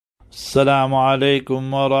Assalamu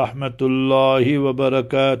alaikum wa rahmatullahi wa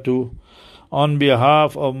barakatuh. On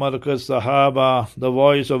behalf of Markaz Sahaba, the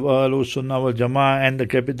voice of Ahlus Sunnah wal Jama'ah and the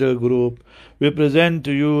Capital Group, we present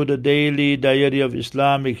to you the daily diary of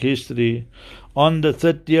Islamic history on the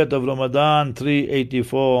 30th of Ramadan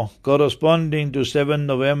 384, corresponding to 7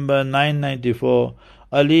 November 994.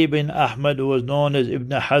 Ali bin Ahmad, who was known as Ibn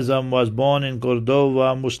Hazm, was born in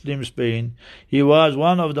Cordova, Muslim Spain. He was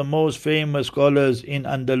one of the most famous scholars in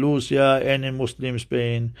Andalusia and in Muslim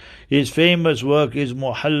Spain. His famous work is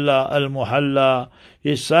Muhalla al-Muhalla.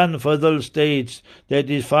 His son Fadl states that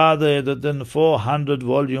his father had written 400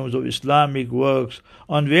 volumes of Islamic works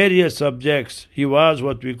on various subjects. He was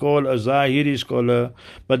what we call a Zahiri scholar,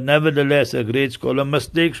 but nevertheless a great scholar.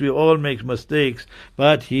 We all make mistakes,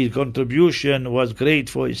 but his contribution was great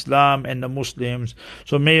for Islam and the Muslims.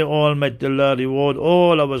 So may Almighty Allah reward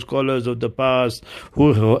all our scholars of the past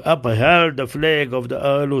who upheld the flag of the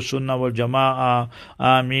Ahlus Sunnah wal Jama'ah.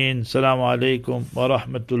 Ameen. Assalamu alaikum wa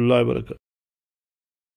rahmatullahi wa barakatuh.